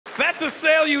That's a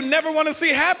sale you never want to see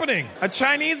happening. A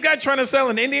Chinese guy trying to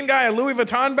sell an Indian guy a Louis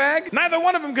Vuitton bag? Neither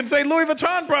one of them can say Louis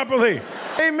Vuitton properly.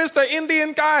 Hey, Mr.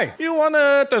 Indian guy, you want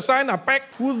to design a bag?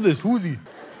 Who's this? Who's he?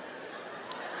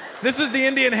 This is the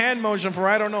Indian hand motion for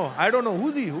I don't know. I don't know.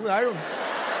 Who's he? I don't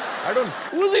know.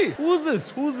 Who's he? Who's this?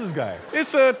 Who's this guy?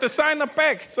 It's a designer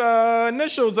bag. It's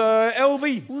initials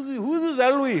LV. Who's he? Who's this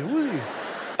LV? Who's he?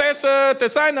 That's a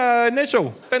designer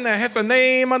initial. Then it has a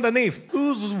name underneath.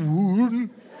 Who's this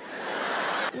Wooden?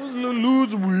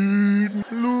 Lose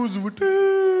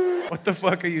Wooden. What the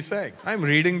fuck are you saying? I'm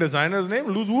reading designer's name.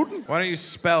 Lose Wooden. Why don't you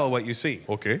spell what you see?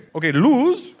 Okay. Okay,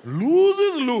 lose. Lose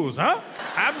is lose, huh?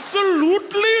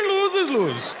 Absolutely lose is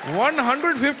lose.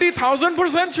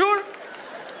 150,000% sure?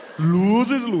 Lose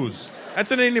is lose.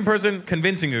 That's an Indian person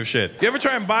convincing you shit. You ever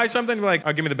try and buy something like,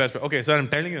 oh, give me the best price. Okay, sir, I'm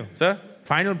telling you, sir,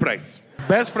 final price.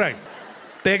 Best price.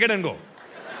 Take it and go.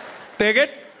 Take it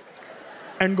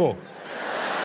and go.